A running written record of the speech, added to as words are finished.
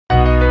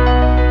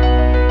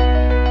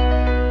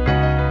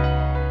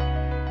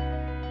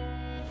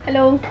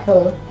Hello.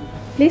 Hello.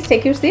 Please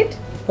take your seat.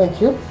 Thank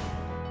you.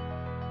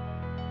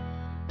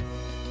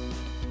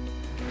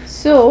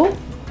 So,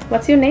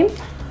 what's your name?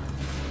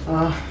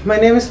 My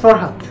name is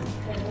Farhad.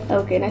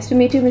 Okay, nice to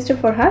meet you, Mr.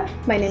 Farhad.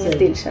 My name is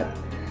Same.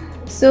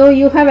 Dilshad. So,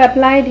 you have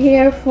applied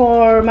here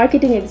for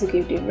marketing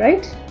executive,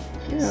 right?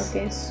 Yes.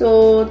 Okay,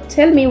 so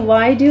tell me,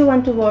 why do you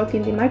want to work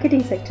in the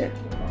marketing sector?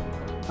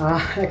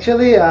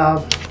 Actually, I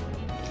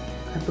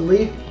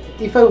believe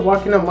if I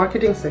work in a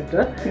marketing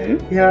sector,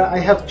 here I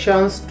have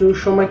chance to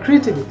show my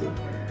creativity.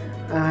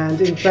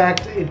 And in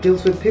fact, it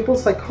deals with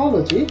people's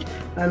psychology,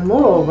 and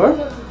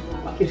moreover,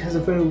 it has a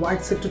very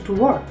wide sector to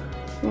work.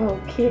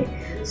 Okay,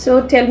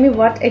 so tell me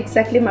what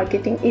exactly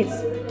marketing is.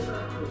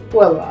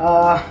 Well,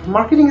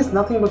 marketing is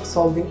nothing but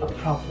solving a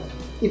problem,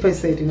 if I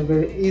say it in a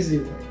very easy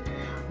way.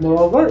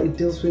 Moreover, it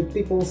deals with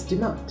people's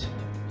demand.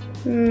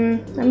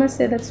 I must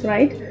say that's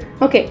right.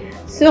 Okay,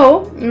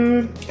 so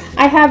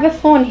I have a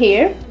phone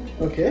here.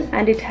 Okay.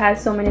 And it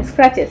has so many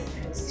scratches.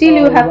 Still,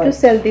 you have to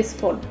sell this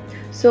phone.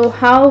 So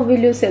how will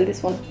you sell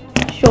this phone?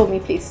 Show me,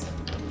 please.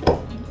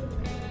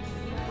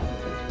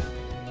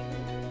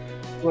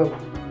 Well,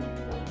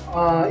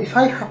 if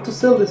I have to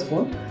sell this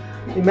phone,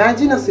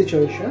 imagine a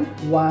situation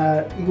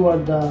where you are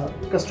the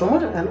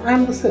customer and I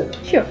am the seller.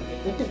 Sure.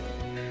 Okay.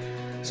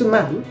 So,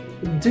 ma'am,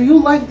 do you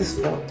like this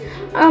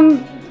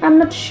phone? I'm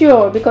not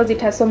sure because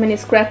it has so many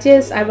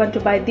scratches. I want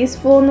to buy this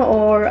phone,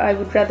 or I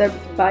would rather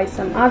buy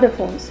some other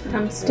phones.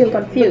 I'm still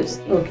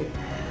confused. Okay.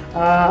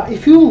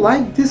 If you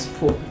like this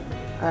phone,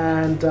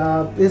 and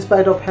in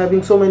spite of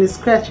having so many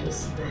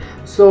scratches,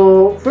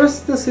 so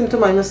first the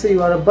symptom I must say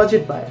you are a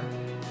budget buyer.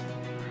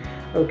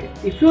 Okay.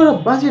 If you are a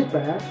budget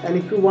buyer and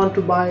if you want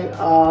to buy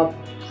a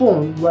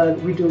phone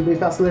which will be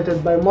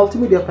facilitated by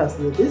multimedia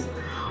facilities,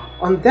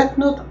 on that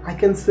note I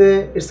can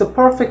say it's a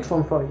perfect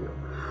phone for you.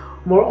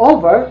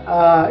 Moreover,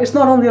 it's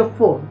not only a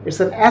phone, it's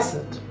an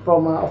asset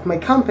of my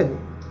company.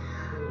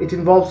 It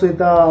involves with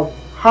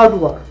hard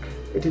work,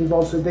 it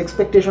involves with the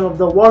expectation of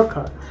the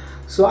worker.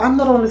 So I'm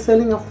not only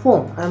selling a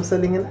phone, I'm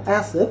selling an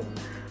asset,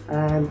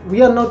 and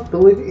we are not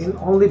believing in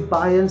only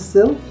buy and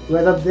sell,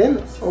 rather than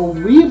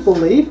we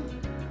believe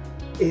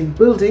in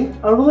building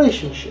a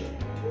relationship.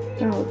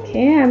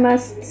 Okay, I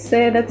must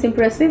say that's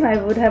impressive. I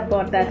would have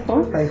bought that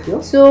phone. Thank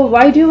you. So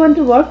why do you want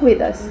to work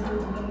with us?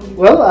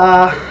 Well,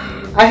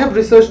 I have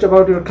researched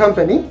about your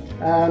company,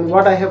 and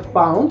what I have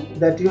found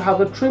that you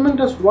have a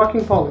tremendous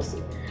working policy.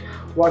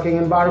 Working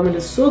environment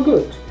is so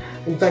good.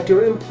 In fact,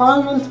 your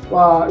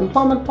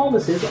employment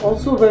policy is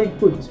also very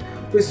good,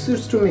 which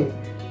suits to me.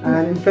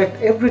 And in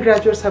fact, every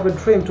graduates have a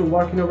dream to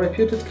work in a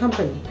reputed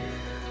company.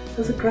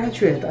 As a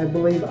graduate, I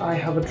believe I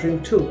have a dream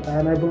too,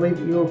 and I believe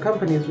your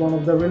company is one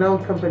of the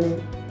renowned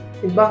company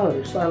in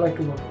Bangladesh, so I like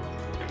to work.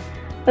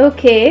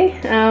 Okay,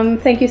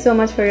 thank you so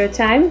much for your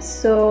time.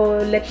 So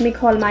let me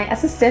call my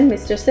assistant,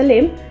 Mr.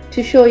 Salim,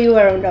 to show you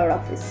around our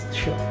office.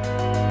 Sure.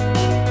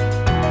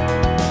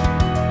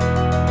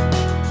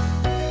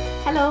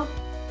 Hello,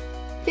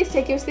 please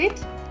take your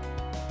seat.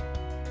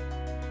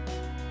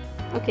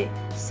 Okay,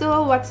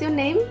 so what's your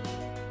name?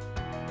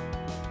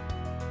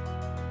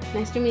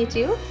 Nice to meet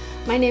you.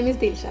 My name is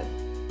Dilshad.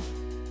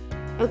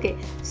 Okay,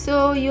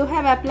 so you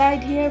have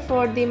applied here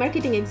for the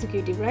marketing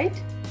executive, right?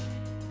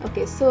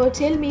 Okay, so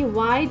tell me,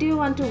 why do you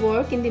want to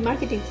work in the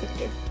marketing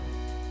sector?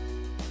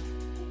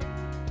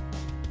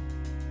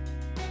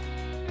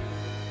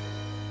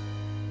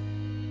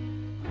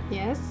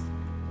 Yes.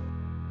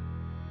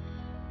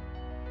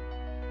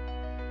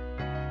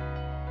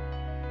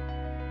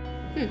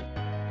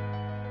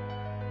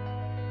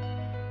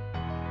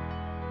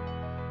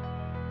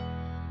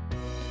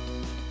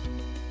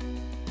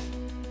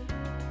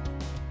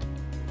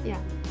 Yeah,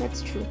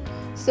 that's true.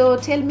 So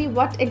tell me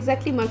what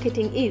exactly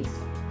marketing is.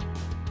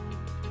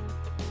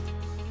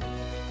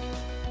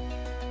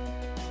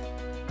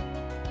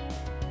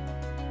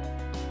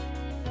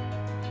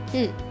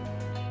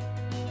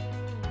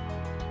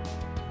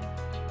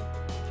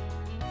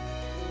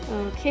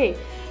 Okay,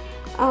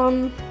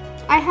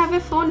 I have a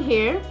phone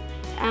here,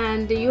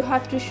 and you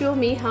have to show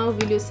me how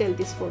will you sell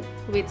this phone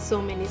with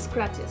so many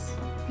scratches.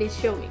 Please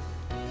show me.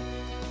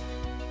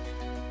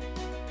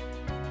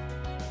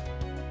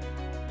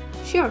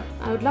 Sure,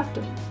 I would love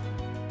to.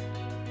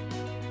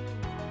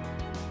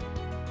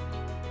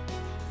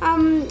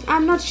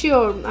 I'm not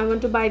sure. I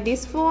want to buy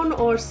this phone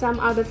or some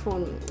other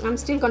phone. I'm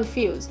still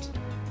confused.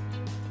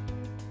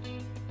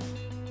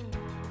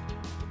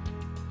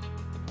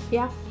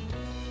 Yeah.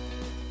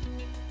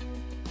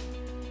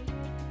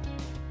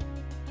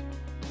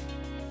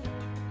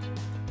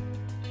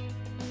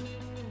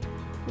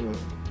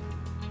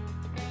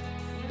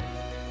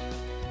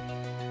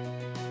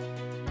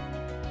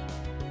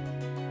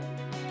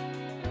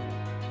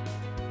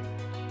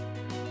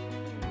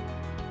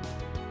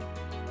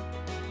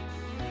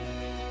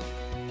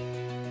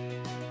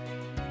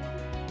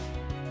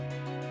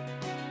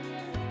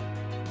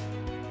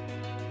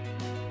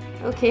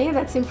 Okay,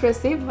 that's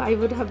impressive. I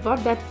would have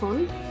bought that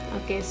phone.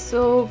 Okay,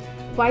 so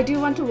why do you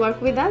want to work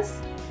with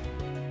us?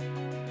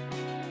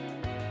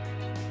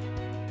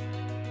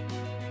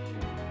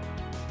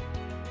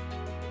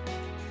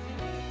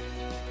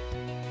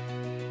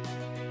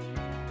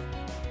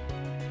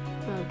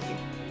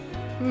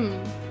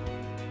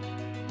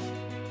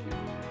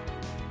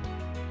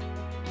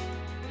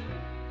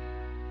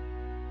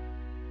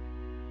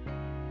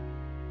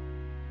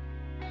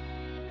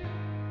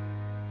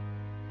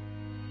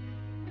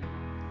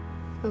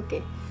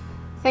 Okay.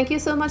 Thank you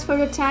so much for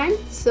your time.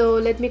 So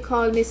let me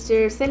call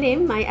Mr.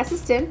 Salim, my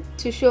assistant,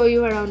 to show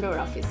you around our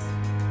office.